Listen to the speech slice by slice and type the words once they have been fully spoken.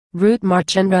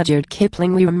Marchin Rudyard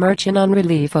Kipling. We were marching on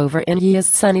relief over in ye's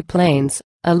sunny plains,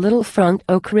 a little front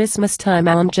o' Christmas time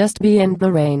on just beyond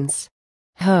the rains.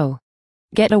 Ho!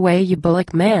 Get away you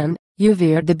bullock man, you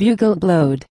veered the bugle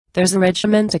blowed, there's a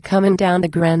regiment a-comin' down the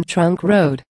Grand Trunk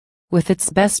Road. With its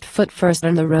best foot first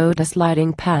and the road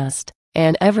a-sliding past,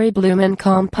 and every bloomin'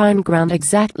 compine ground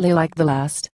exactly like the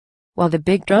last. While the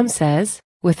big drum says,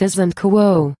 with his and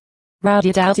quo,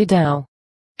 rowdy-dowdy-dow,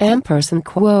 ampersand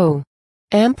quo,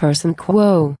 ampersand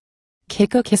quo,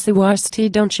 kicko-kissy-warsty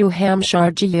don't you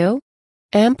ham-charge-you,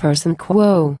 ampersand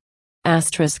quo,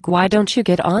 asterisk why don't you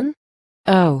get on?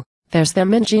 Oh, there's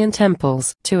them Indian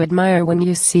temples to admire when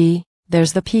you see,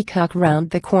 there's the peacock round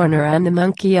the corner and the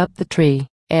monkey up the tree,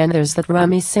 and there's that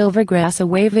rummy silver grass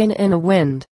a-waving in a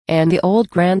wind, and the old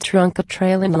Grand Trunk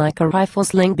a-trailin' like a rifle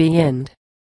sling beyond.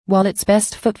 While it's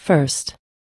best foot first.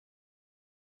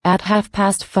 At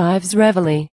 5:30's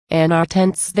reveille, and our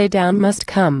tents they down must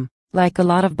come, like a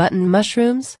lot of button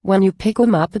mushrooms when you pick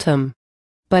 'em up at 'em.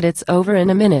 But it's over in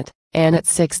a minute, and at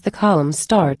 6 the column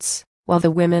starts, while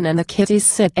the women and the kiddies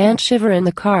sit and shiver in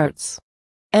the carts.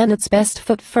 And it's best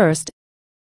foot first.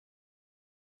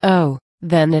 Oh,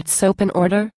 then it's soap and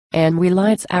order, and we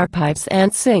lights our pipes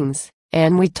and sings,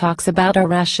 and we talks about our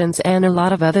rations and a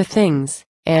lot of other things,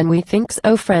 and we thinks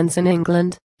o' friends in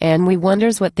England, and we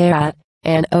wonders what they're at,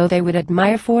 and oh they would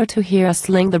admire for to hear us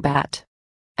sling the bat.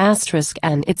 Asterisk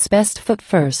and it's best foot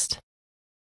first.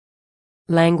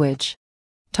 Language.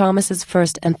 Thomas's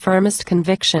first and firmest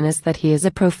conviction is that he is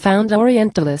a profound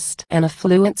Orientalist and a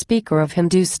fluent speaker of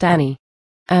Hindustani.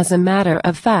 As a matter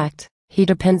of fact, he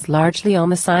depends largely on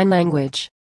the sign language.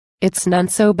 It's none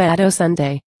so bad o'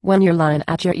 Sunday, when you're lying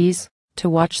at your ease, to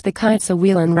watch the kites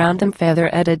a-wheelin' round them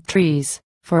feather-headed trees,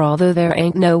 for although there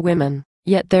ain't no women,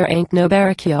 yet there ain't no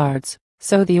barrack-yards,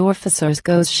 so the orficers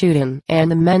goes shootin'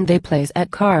 and the men they plays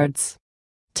at cards.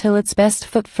 Till it's best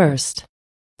foot first.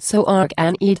 So ark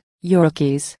and eat,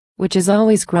 Yorkies, which is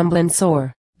always grumblin'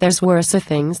 sore, there's worser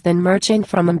things than marching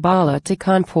from Ambala to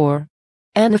Kanpur.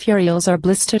 And if your eels are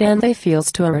blistered and they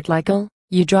feels to hurt like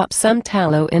you drop some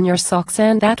tallow in your socks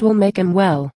and that will make 'em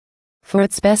well. For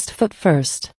it's best foot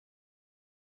first.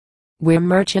 We're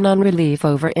marching on relief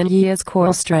over in ye's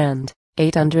Coral Strand,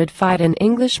 800 fightin'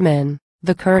 Englishmen,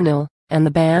 the colonel, and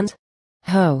the band.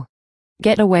 Ho!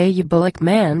 Get away you bullock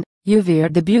man, you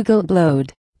veered the bugle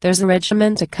blowed, there's a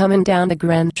regiment a-comin' down the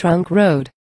Grand Trunk Road.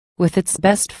 With its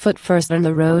best foot first and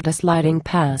the road a-sliding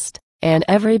past, and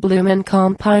every bloomin'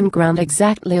 compine ground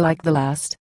exactly like the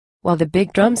last. While the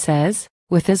big drum says,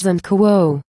 with his and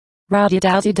quo,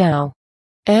 rowdy-dowdy-dow,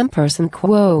 ampersand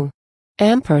quo,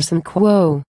 ampersand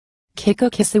quo,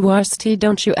 kicko-kissy-warsty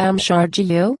don't you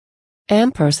am-charge-you,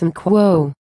 ampersand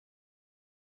quo.